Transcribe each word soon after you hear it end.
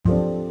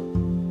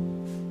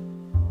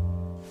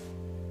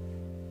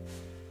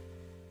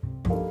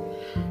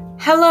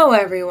Hello,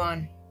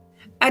 everyone,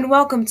 and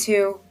welcome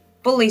to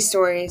Bully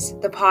Stories,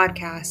 the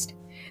podcast.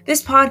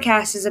 This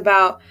podcast is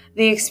about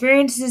the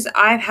experiences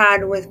I've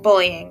had with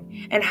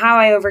bullying and how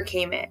I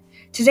overcame it.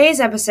 Today's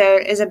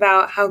episode is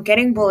about how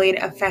getting bullied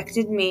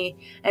affected me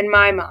and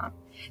my mom.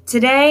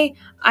 Today,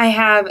 I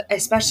have a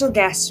special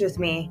guest with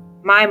me,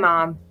 my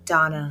mom,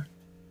 Donna.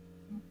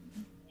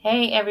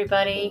 Hey,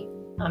 everybody.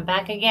 I'm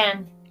back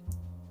again.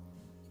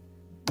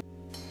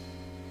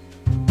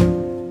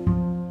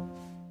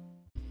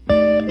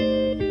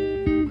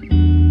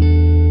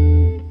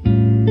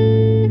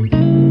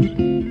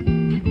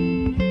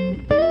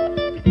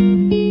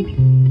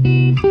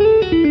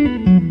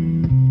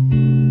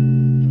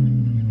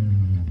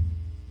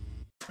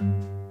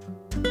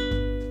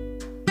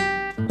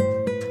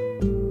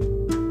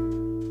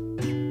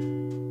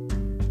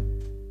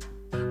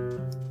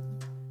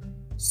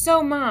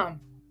 So, Mom,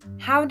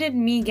 how did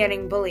me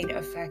getting bullied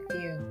affect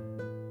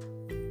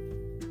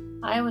you?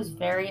 I was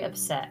very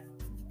upset.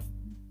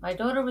 My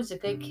daughter was a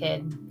good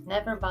kid,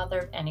 never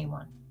bothered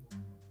anyone.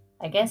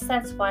 I guess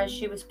that's why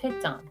she was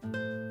picked on,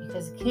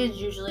 because kids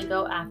usually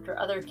go after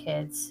other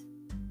kids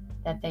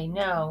that they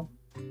know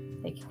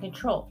they can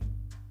control.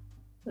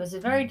 It was a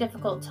very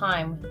difficult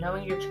time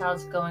knowing your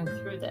child's going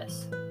through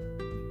this,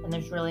 and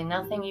there's really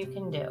nothing you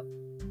can do,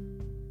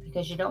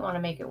 because you don't want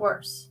to make it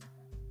worse.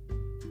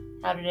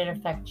 How did it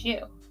affect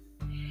you?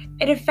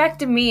 It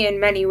affected me in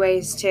many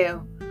ways,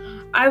 too.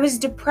 I was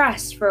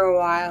depressed for a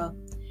while,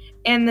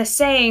 and the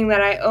saying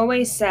that I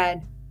always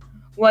said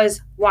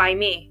was, "Why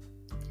me?"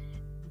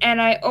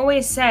 And I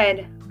always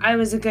said I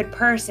was a good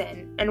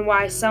person and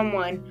why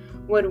someone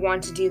would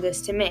want to do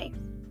this to me.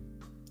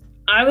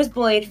 I was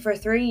bullied for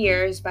 3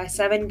 years by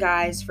 7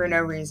 guys for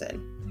no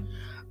reason.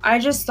 I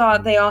just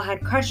thought they all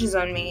had crushes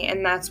on me,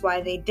 and that's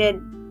why they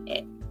did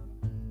it.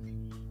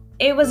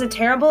 It was a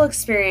terrible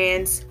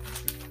experience,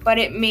 but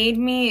it made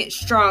me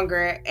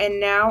stronger, and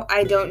now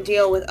I don't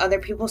deal with other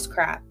people's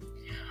crap.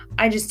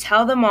 I just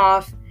tell them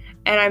off,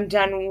 and I'm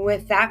done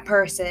with that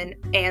person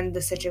and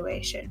the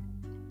situation.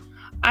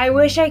 I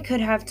wish I could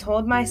have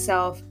told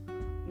myself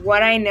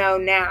what I know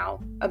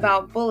now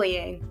about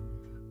bullying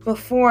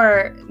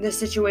before the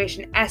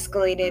situation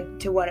escalated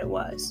to what it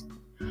was.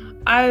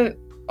 I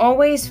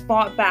always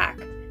fought back,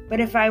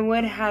 but if I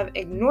would have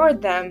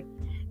ignored them,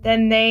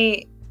 then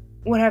they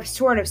would have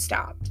sort of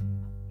stopped.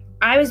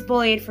 I was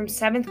bullied from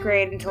 7th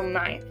grade until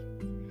 9th,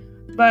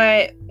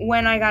 but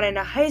when I got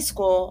into high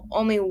school,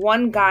 only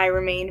one guy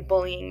remained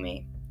bullying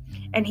me,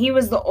 and he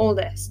was the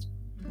oldest.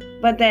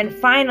 But then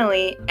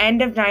finally,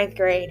 end of 9th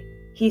grade,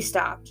 he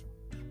stopped.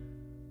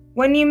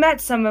 When you met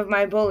some of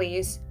my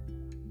bullies,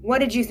 what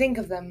did you think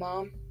of them,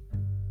 Mom?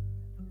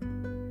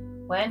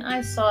 When I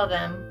saw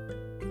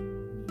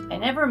them, I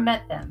never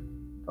met them,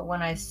 but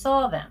when I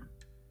saw them,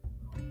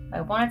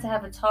 I wanted to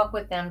have a talk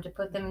with them to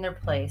put them in their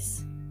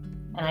place,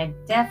 and I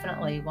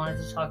definitely wanted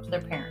to talk to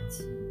their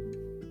parents.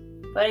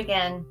 But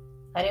again,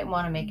 I didn't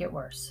want to make it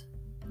worse.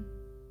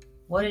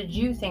 What did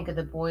you think of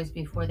the boys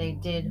before they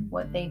did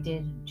what they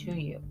did to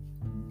you?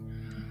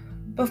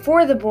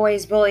 Before the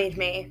boys bullied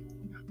me,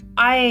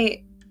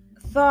 I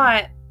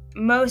thought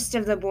most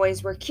of the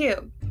boys were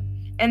cute,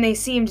 and they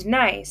seemed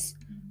nice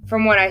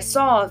from what I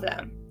saw of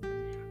them.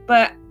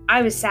 But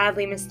I was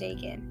sadly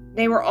mistaken.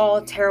 They were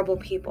all terrible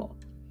people.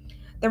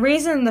 The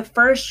reason the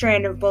first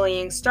strand of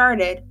bullying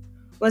started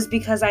was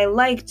because I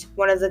liked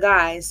one of the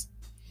guys,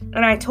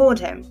 and I told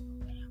him,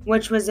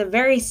 which was a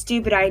very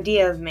stupid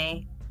idea of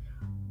me,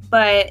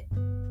 but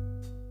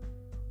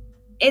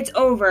it's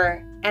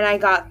over, and I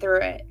got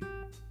through it.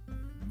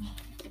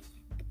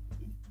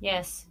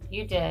 Yes,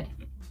 you did.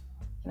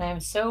 And I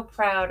am so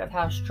proud of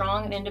how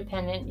strong and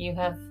independent you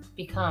have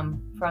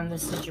become from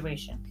this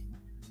situation.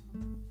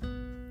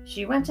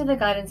 She went to the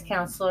guidance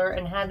counselor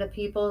and had the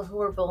people who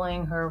were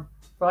bullying her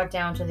brought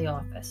down to the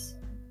office.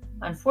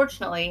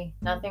 Unfortunately,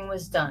 nothing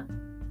was done.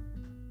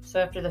 So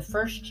after the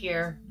first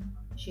year,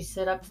 she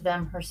stood up to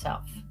them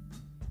herself.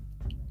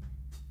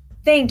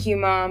 Thank you,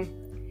 Mom.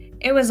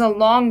 It was a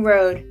long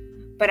road,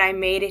 but I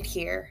made it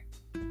here.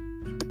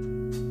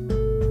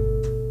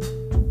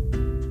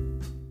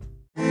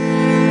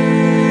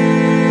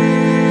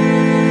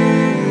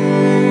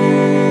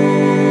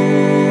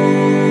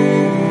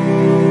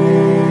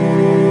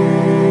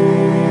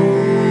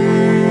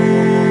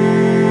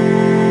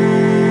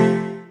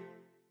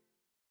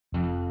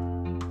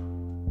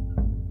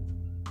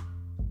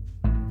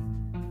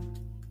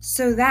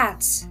 So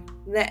that's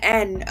the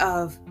end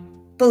of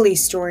Bully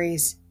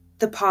Stories,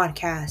 the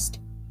podcast.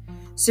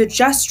 So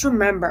just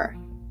remember,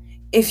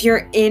 if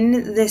you're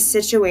in this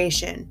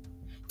situation,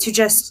 to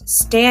just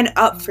stand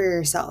up for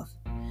yourself.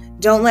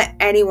 Don't let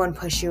anyone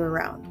push you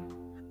around.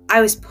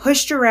 I was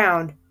pushed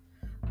around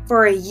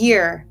for a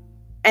year,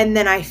 and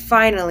then I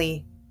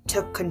finally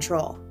took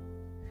control.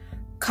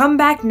 Come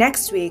back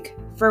next week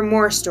for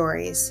more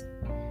stories.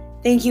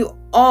 Thank you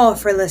all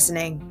for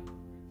listening.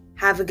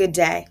 Have a good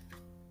day.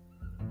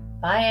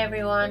 Bye,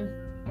 everyone.